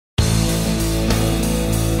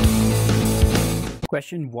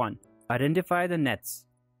Question 1. Identify the nets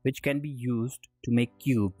which can be used to make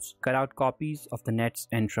cubes. Cut out copies of the nets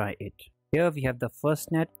and try it. Here we have the first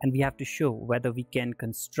net and we have to show whether we can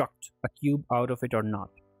construct a cube out of it or not.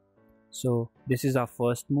 So this is our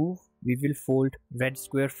first move. We will fold red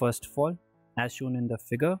square first of all as shown in the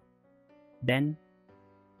figure. Then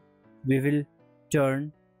we will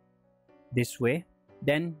turn this way.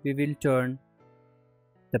 Then we will turn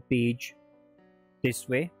the page this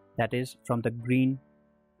way, that is from the green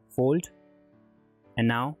fold, and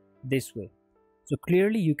now this way. So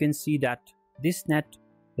clearly you can see that this net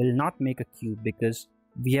will not make a cube because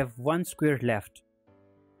we have one square left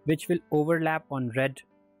which will overlap on red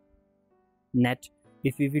net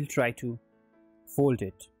if we will try to fold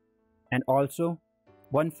it, and also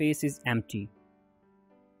one face is empty.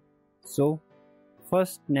 So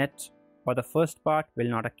first net or the first part will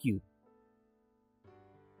not a cube.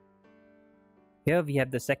 Here we have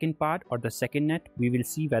the second part or the second net. We will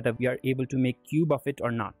see whether we are able to make cube of it or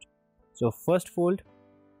not. So first fold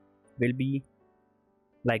will be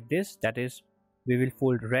like this, that is we will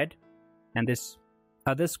fold red and this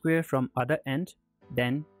other square from other end.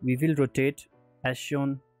 Then we will rotate as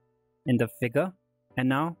shown in the figure, and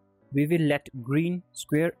now we will let green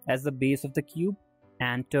square as the base of the cube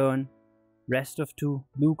and turn rest of two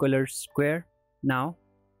blue colored square. Now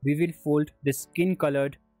we will fold this skin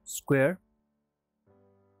colored square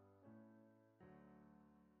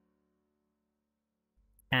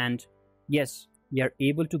and yes, we are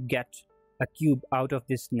able to get a cube out of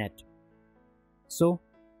this net. So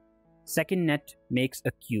second net makes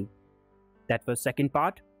a cube. That was second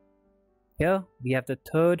part. Here we have the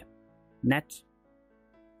third net,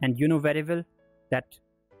 and you know very well that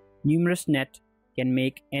numerous net can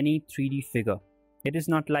make any 3D figure. It is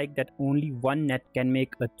not like that only one net can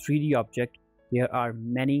make a 3D object. There are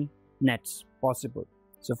many nets possible.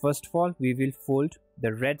 So first of all we will fold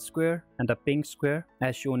the red square and the pink square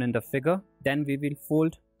as shown in the figure. Then we will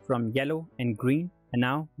fold from yellow and green, and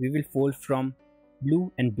now we will fold from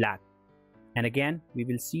blue and black. And again we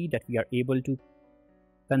will see that we are able to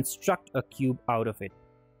construct a cube out of it.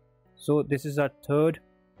 So this is our third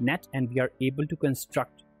net and we are able to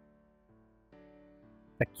construct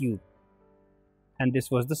a cube, and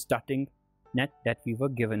this was the starting net that we were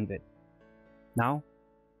given with. Now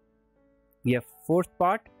we have fourth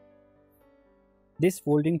part. This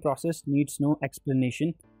folding process needs no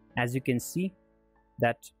explanation, as you can see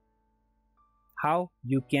that how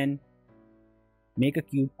you can make a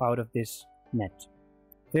cube out of this net.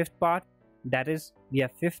 Fifth part, that is we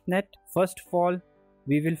have fifth net. First of all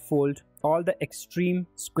we will fold all the extreme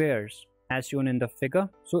squares as shown in the figure.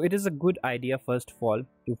 So it is a good idea first of all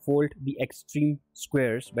to fold the extreme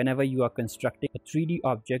squares whenever you are constructing a 3D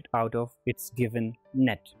object out of its given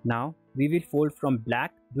net. Now we will fold from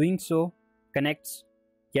black. Doing so connects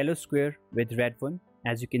yellow square with red one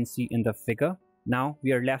as you can see in the figure. Now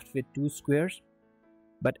we are left with two squares,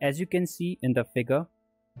 but as you can see in the figure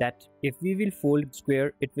that if we will fold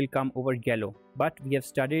square it will come over yellow, but we have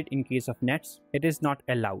studied in case of nets it is not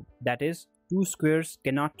allowed. That is two squares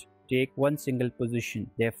cannot take one single position.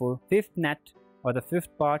 Therefore fifth net or the fifth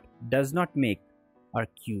part does not make our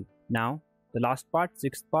cube. Now the last part,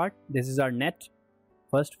 sixth part, this is our net.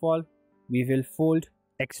 First of all we will fold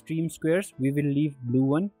extreme squares. We will leave blue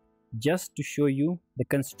one just to show you the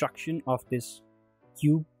construction of this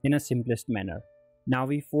cube in a simplest manner. Now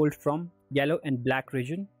we fold from yellow and black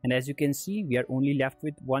region, and as you can see we are only left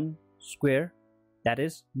with one square that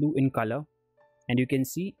is blue in color, and you can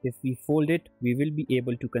see if we fold it we will be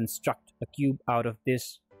able to construct a cube out of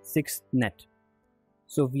this sixth net.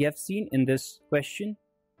 So we have seen in this question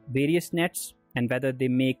various nets and whether they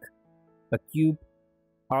make a cube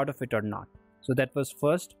out of it or not. So that was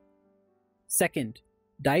first. Second,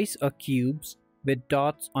 dice are cubes with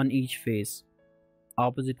dots on each face.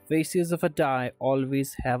 Opposite faces of a die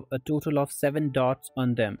always have a total of 7 dots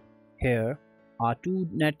on them. Here are 2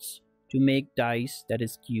 nets to make dice, that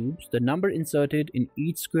is cubes. The number inserted in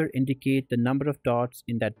each square indicate the number of dots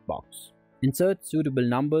in that box. Insert suitable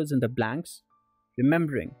numbers in the blanks,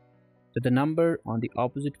 remembering that the number on the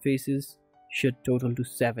opposite faces should total to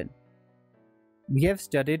 7. We have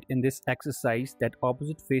studied in this exercise that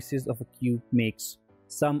opposite faces of a cube makes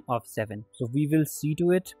sum of 7. So we will see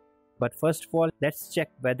to it. But first of all, let's check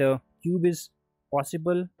whether cube is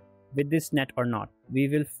possible with this net or not. We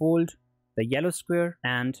will fold the yellow square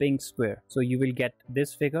and pink square. So you will get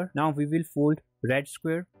this figure. Now we will fold red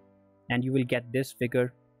square and you will get this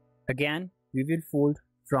figure. Again, we will fold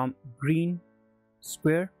from green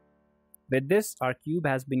square. With this, our cube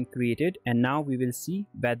has been created, and now we will see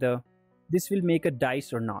whether this will make a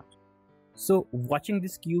dice or not. So watching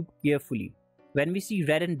this cube carefully, when we see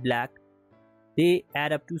red and black, they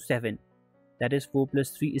add up to 7. That is 4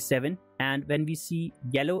 plus 3 is 7. And when we see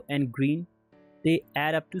yellow and green, they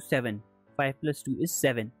add up to 7. 5 plus 2 is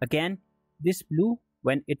 7. Again, this blue,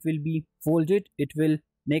 when it will be folded, it will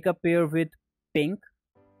make a pair with pink.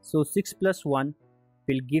 So 6 plus 1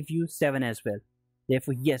 will give you 7 as well.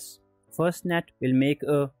 Therefore, yes, first net will make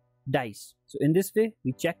a dice. So in this way,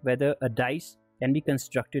 we check whether a dice can be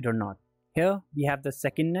constructed or not. Here we have the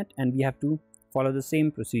second net and we have to follow the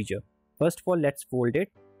same procedure. First of all, let's fold it.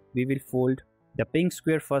 We will fold the pink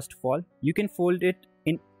square first of all. You can fold it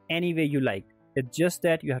in any way you like. It's just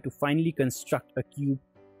that you have to finally construct a cube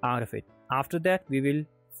out of it. After that, we will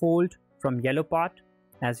fold from yellow part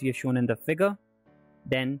as we have shown in the figure.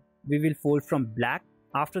 Then we will fold from black.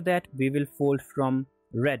 After that, we will fold from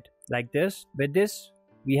red like this. With this,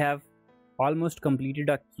 we have almost completed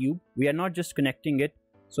our cube. We are not just connecting it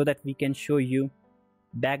so that we can show you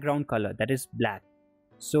background color, that is black.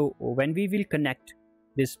 So when we will connect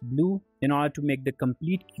this blue in order to make the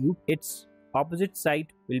complete cube, its opposite side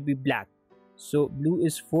will be black. So blue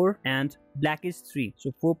is 4 and black is 3.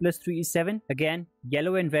 So 4 plus 3 is 7. Again,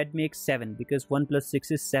 yellow and red makes 7 because 1 plus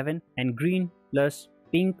 6 is 7. And green plus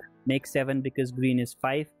pink makes 7 because green is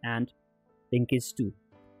 5 and pink is 2.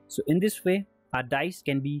 So in this way, our dice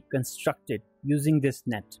can be constructed using this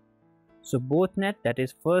net. So both net, that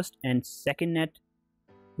is first and second net,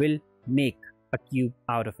 will make a cube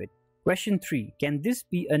out of it. Question 3. Can this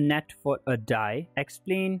be a net for a die?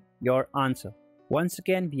 Explain your answer. Once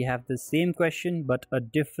again, we have the same question but a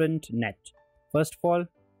different net. First of all,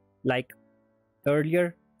 like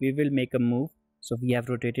earlier, we will make a move. So we have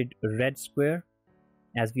rotated a red square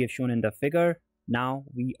as we have shown in the figure. Now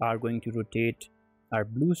we are going to rotate our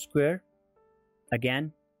blue square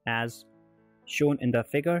again as shown in the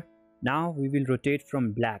figure. Now we will rotate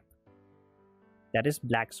from black, that is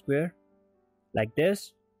black square, like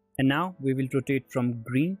this. And now we will rotate from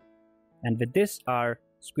green, and with this our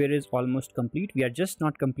square is almost complete. We are just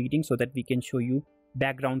not completing so that we can show you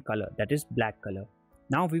background color, that is black color.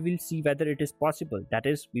 Now we will see whether it is possible, that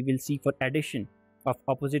is we will see for addition of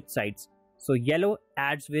opposite sides. So yellow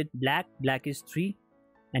adds with black, black is 3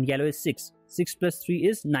 and yellow is 6. 6 plus 3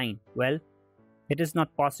 is 9. Well, it is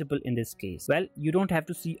not possible in this case. Well, you don't have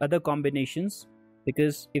to see other combinations,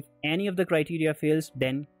 because if any of the criteria fails,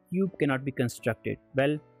 then cube cannot be constructed.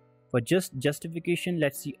 Well, for just justification,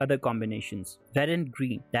 let's see other combinations. Red and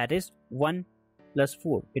green, that is 1 plus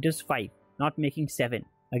 4, it is 5, not making 7.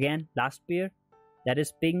 Again, last pair, that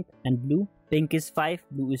is pink and blue. Pink is 5,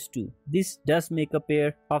 blue is 2. This does make a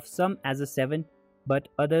pair of some as a 7, but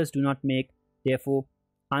others do not make. Therefore,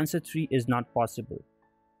 answer 3 is not possible.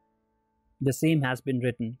 The same has been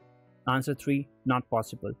written. Answer 3 not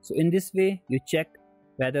possible. So in this way, you check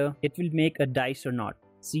whether it will make a dice or not.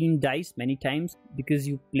 Seen dice many times because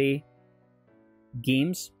you play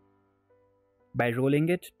games by rolling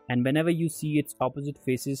it, and whenever you see its opposite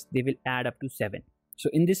faces, they will add up to 7. So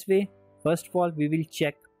in this way, first of all, we will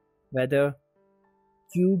check whether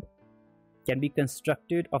cube can be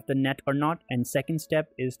constructed of the net or not, and second step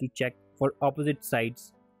is to check for opposite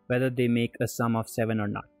sides whether they make a sum of 7 or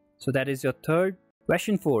not. So that is your third.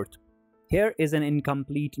 Question 4th. Here is an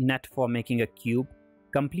incomplete net for making a cube.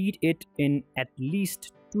 Complete it in at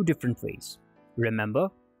least 2 different ways. Remember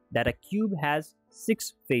that a cube has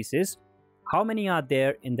 6 faces. How many are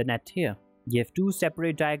there in the net here? Give 2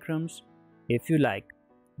 separate diagrams. If you like,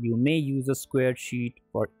 you may use a squared sheet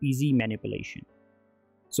for easy manipulation.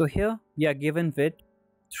 So here we are given with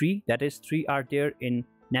 3, that is 3 are there in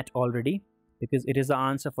net already, because it is the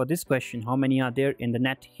answer for this question. How many are there in the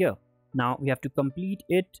net here? Now we have to complete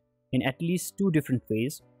it in at least 2 different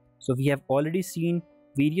ways. So we have already seen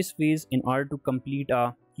various ways in order to complete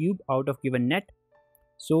a cube out of given net.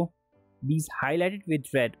 So these highlighted with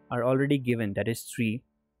red are already given, that is 3,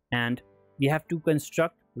 and we have to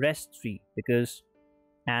construct rest 3, because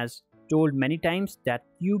as told many times that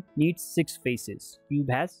cube needs 6 faces. Cube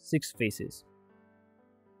has 6 faces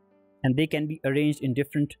and they can be arranged in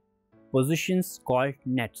different positions called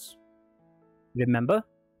nets. Remember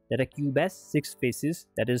that a cube has 6 faces.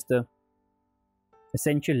 That is the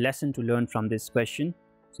essential lesson to learn from this question.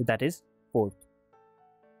 So that is 4th.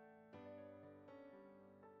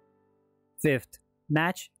 5th,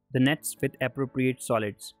 match the nets with appropriate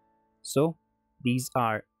solids. So these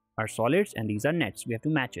are our solids and these are nets. We have to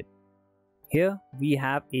match it. Here we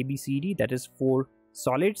have ABCD, that is 4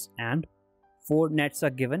 solids and 4 nets are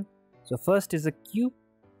given. So first is a cube,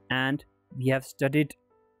 and we have studied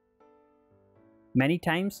many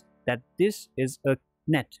times that this is a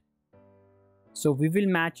net. So we will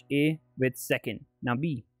match A with second. Now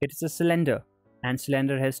B, it is a cylinder. and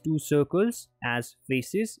cylinder has two circles as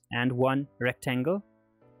faces and one rectangle.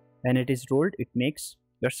 When it is rolled, it makes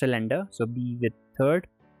your cylinder. So B with third.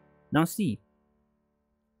 Now C,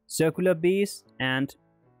 circular base and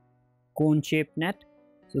cone shaped net.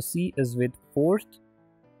 So C is with fourth.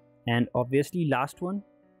 And obviously last one,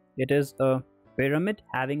 it is a pyramid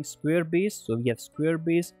having square base. So we have square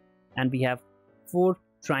base and we have four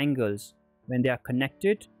triangles. When they are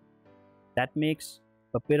connected, that makes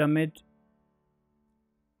a pyramid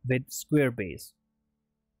with square base.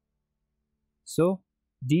 So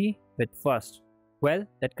D with first. Well,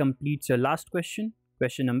 that completes your last question,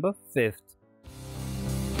 question number 5th.